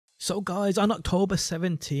So guys, on October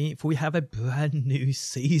 17th, we have a brand new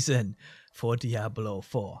season for Diablo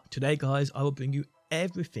 4. Today guys, I will bring you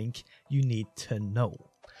everything you need to know.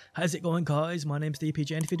 How's it going guys? My name's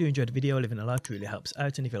DPJ, and if you do enjoy the video, living a like really helps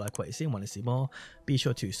out, and if you like what you see and want to see more, be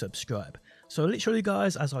sure to subscribe. So literally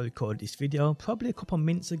guys, as I record this video, probably a couple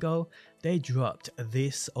minutes ago, they dropped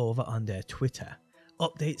this over on their Twitter.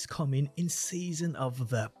 Updates coming in Season of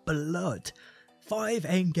the Blood. 5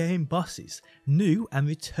 endgame bosses, new and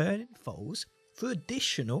returning foes for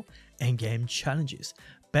additional endgame challenges,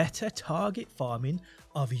 better target farming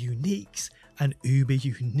of uniques and uber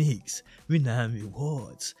uniques, renowned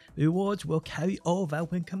rewards. Rewards will carry over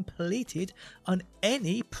when completed on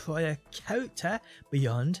any prior character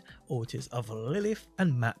beyond Altars of Lilith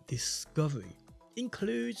and map discovery.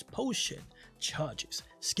 Includes potion, charges,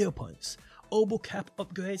 skill points, obel cap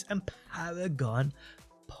upgrades and paragon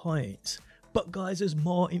points. But guys, there's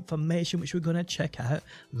more information which we're going to check out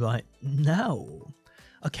right now.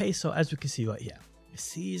 Okay, so as we can see right here,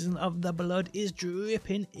 Season of the Blood is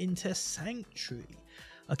dripping into Sanctuary.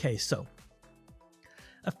 Okay, so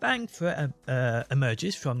a Fang threat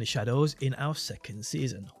emerges from the shadows in our second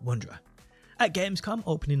season, Wanderer. At Gamescom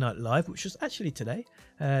opening night live, which was actually today,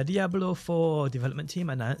 Diablo 4 development team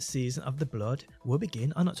announced Season of the Blood will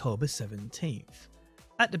begin on October 17th.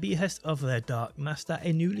 At the behest of their Dark Master,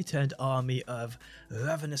 a newly turned army of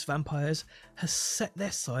ravenous vampires has set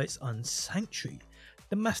their sights on Sanctuary.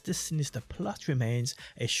 The Master's sinister plot remains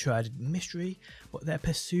a shrouded mystery, but their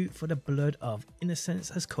pursuit for the blood of innocence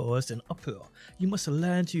has caused an uproar. You must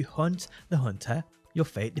learn to hunt the hunter, your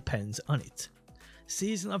fate depends on it.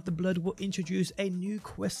 Season of the Blood will introduce a new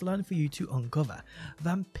questline for you to uncover,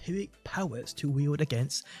 vampiric powers to wield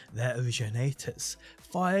against their originators,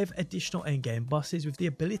 5 additional endgame bosses with the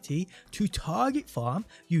ability to target farm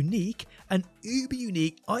unique and uber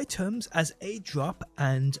unique items as a drop,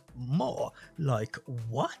 and more. Like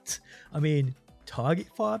what? I mean, target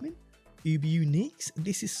farming, uber uniques,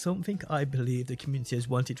 this is something I believe the community has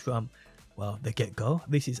wanted from, well, the get-go.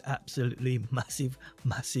 This is absolutely massive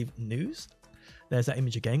news. There's that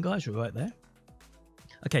image again guys, right there.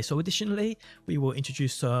 Okay, so additionally, we will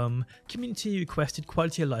introduce some community requested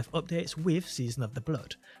quality of life updates with Season of the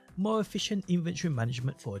Blood. More efficient inventory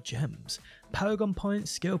management for gems. Paragon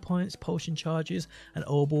points, skill points, potion charges and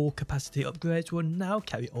obel capacity upgrades will now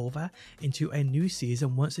carry over into a new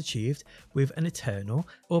season once achieved with an eternal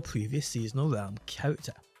or previous seasonal realm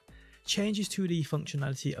character. Changes to the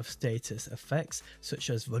functionality of status effects such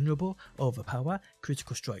as vulnerable, overpower,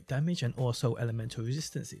 critical strike damage and also elemental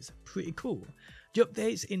resistances. Pretty cool. The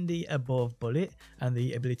updates in the above bullet and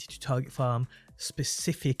the ability to target farm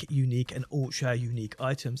specific unique and ultra unique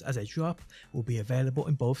items as a drop will be available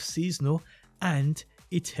in both seasonal and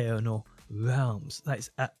eternal realms. That is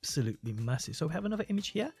absolutely massive. So we have another image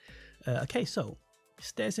here. Okay, so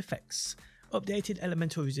stairs effects. Updated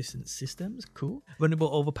elemental resistance systems, cool. Vulnerable,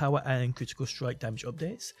 overpower and critical strike damage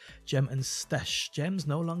updates. Gem and stash gems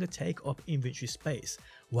no longer take up inventory space.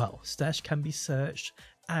 Wow, stash can be searched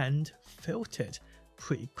and filtered.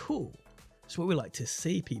 Pretty cool. That's what we like to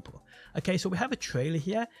see, people. Okay, so we have a trailer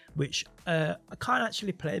here, which I can't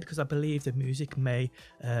actually play because I believe the music may,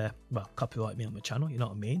 well, copyright me on my channel, you know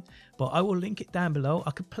what I mean? But I will link it down below.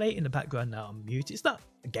 I could play it in the background now on mute. It's not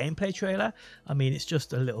a gameplay trailer. I mean, it's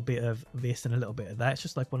just a little bit of this and a little bit of that. It's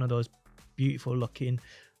just like one of those beautiful looking,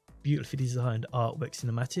 beautifully designed artwork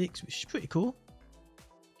cinematics, which is pretty cool.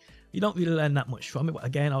 You don't really learn that much from it, but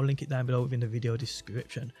again, I'll link it down below within the video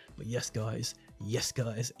description. But yes guys, yes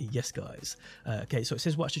guys, yes guys. Okay, so it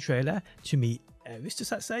says watch the trailer to meet Eris, does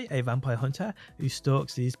that say? A vampire hunter who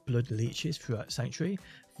stalks these blood leeches throughout Sanctuary,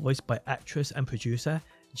 voiced by actress and producer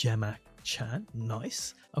Gemma Chan.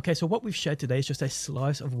 Nice. Okay, so what we've shared today is just a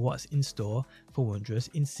slice of what's in store for Wanderers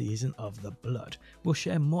in Season of the Blood. We'll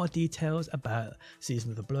share more details about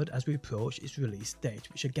Season of the Blood as we approach its release date,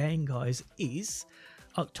 which again guys is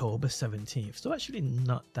October 17th, so actually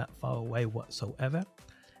not that far away whatsoever,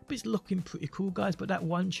 but it's looking pretty cool guys. But that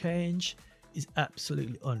one change is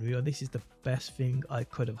absolutely unreal. This is the best thing I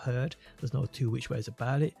could have heard. There's no two which ways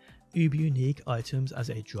about it. Uber unique items as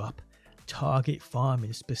a drop, target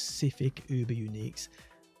farming specific uber uniques.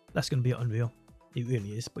 That's going to be unreal, it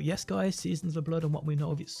really is. But yes guys, Seasons of Blood and what we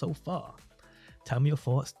know of it so far, tell me your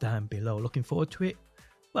thoughts down below. Looking forward to it.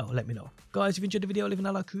 Well, let me know. Guys, if you enjoyed the video, leaving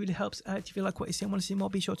a like really helps out. If you like what you see and want to see more,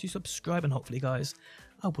 be sure to subscribe. And hopefully, guys,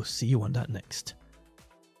 I will see you on that next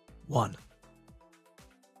one.